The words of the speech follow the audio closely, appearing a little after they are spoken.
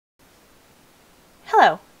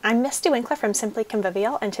Hello, I'm Mystie Winckler from Simply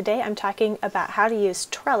Convivial, and today I'm talking about how to use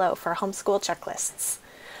Trello for homeschool checklists.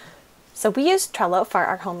 So we use Trello for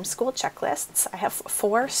our homeschool checklists. I have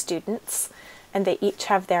 4 students, and they each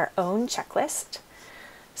have their own checklist.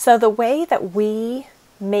 So the way that we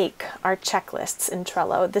make our checklists in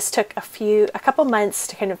Trello, this took a couple months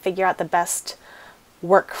to kind of figure out the best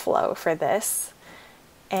workflow for this,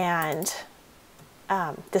 and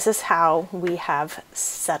this is how we have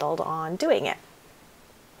settled on doing it.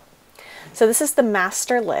 So this is the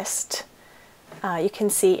master list. You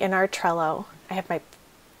can see in our Trello,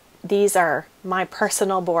 these are my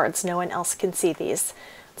personal boards. No one else can see these.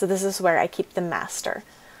 So this is where I keep the master.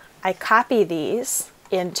 I copy these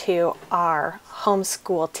into our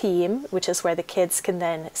homeschool team, which is where the kids can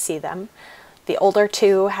then see them. The older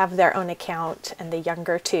 2 have their own account, and the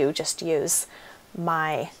younger 2 just use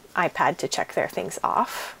my iPad to check their things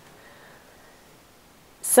off.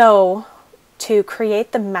 So to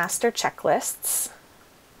create the master checklists,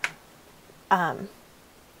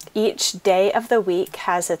 each day of the week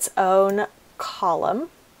has its own column.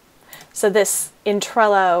 So this, in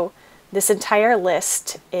Trello, this entire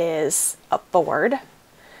list is a board,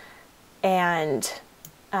 and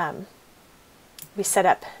we set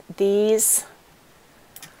up these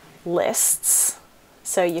lists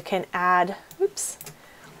so you can add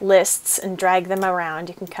lists and drag them around.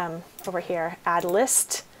 You can come over here, add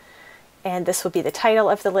list, and this will be the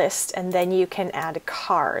title of the list, and then you can add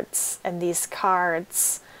cards, and these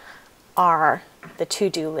cards are the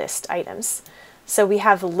to-do list items. So we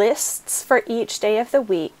have lists for each day of the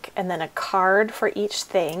week, and then a card for each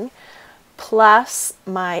thing, plus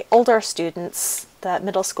my older students, the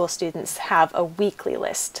middle school students, have a weekly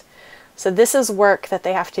list. So this is work that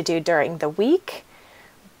they have to do during the week,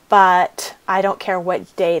 but I don't care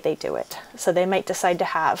what day they do it. So they might decide to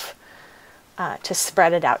have to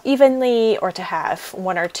spread it out evenly, or to have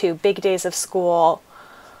 1 or 2 big days of school,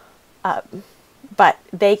 but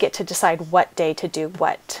they get to decide what day to do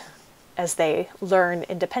what as they learn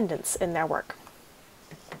independence in their work.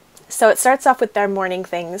 So it starts off with their morning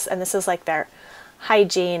things, and this is like their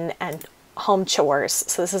hygiene and home chores.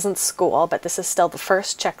 So this isn't school, but this is still the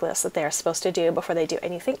first checklist that they are supposed to do before they do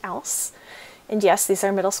anything else. And yes, these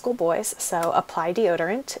are middle school boys, so apply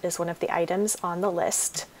deodorant is one of the items on the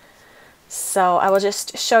list. So I will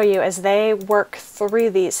just show you as they work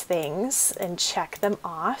through these things and check them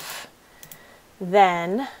off.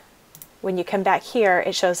 Then when you come back here,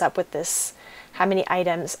 it shows up with this, how many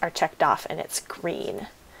items are checked off, and it's green.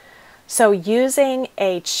 So using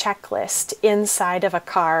a checklist inside of a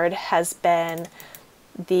card has been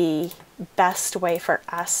the best way for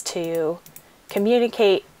us to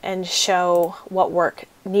communicate and show what work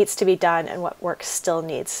needs to be done and what work still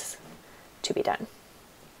needs to be done.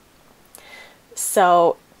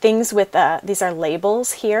 So things with these are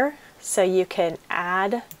labels here, so you can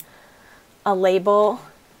add a label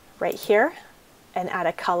right here and add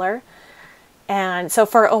a color. And so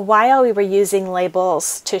for a while we were using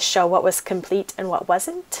labels to show what was complete and what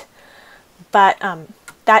wasn't, but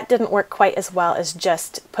that didn't work quite as well as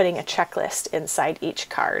just putting a checklist inside each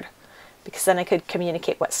card, because then I could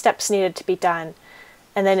communicate what steps needed to be done,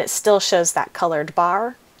 and then it still shows that colored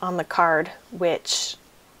bar on the card, which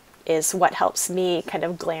is what helps me kind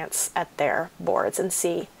of glance at their boards and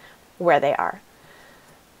see where they are.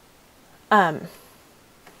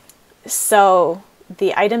 So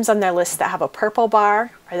the items on their list that have a purple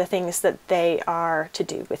bar are the things that they are to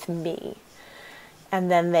do with me.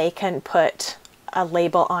 And then they can put a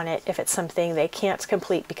label on it if it's something they can't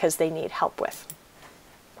complete because they need help with.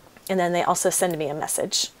 And then they also send me a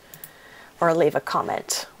message or leave a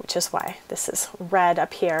comment, which is why this is red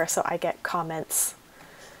up here. So I get comments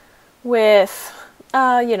with,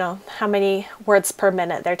 you know, how many words per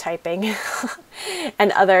minute they're typing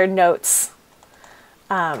and other notes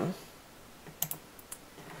as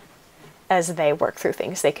they work through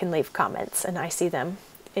things. They can leave comments, and I see them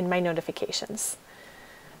in my notifications.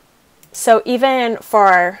 So even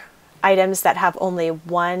for items that have only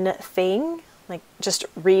one thing, like just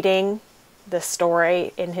reading the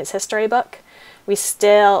story in his history book, we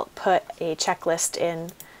still put a checklist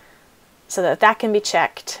in so that that can be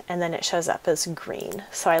checked, and then it shows up as green.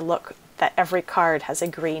 So I look that every card has a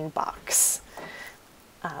green box.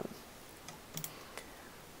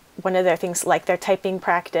 One of their things, like their typing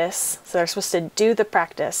practice, so they're supposed to do the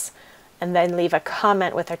practice and then leave a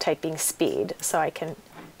comment with their typing speed, so I can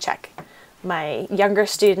check. My younger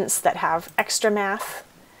students that have extra math,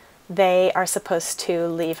 they are supposed to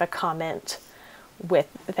leave a comment with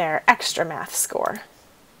their extra math score.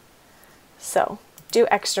 So do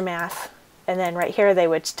extra math, and then right here they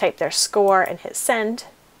would type their score and hit send.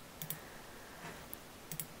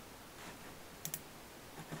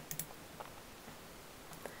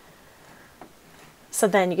 So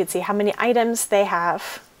then you can see how many items they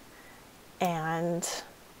have, and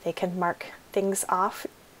they can mark things off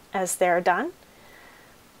as they're done.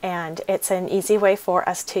 And it's an easy way for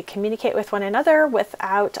us to communicate with one another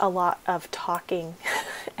without a lot of talking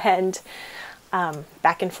and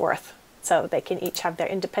back and forth. So they can each have their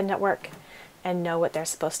independent work and know what they're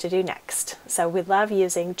supposed to do next. So we love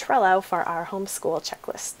using Trello for our homeschool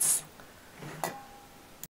checklists.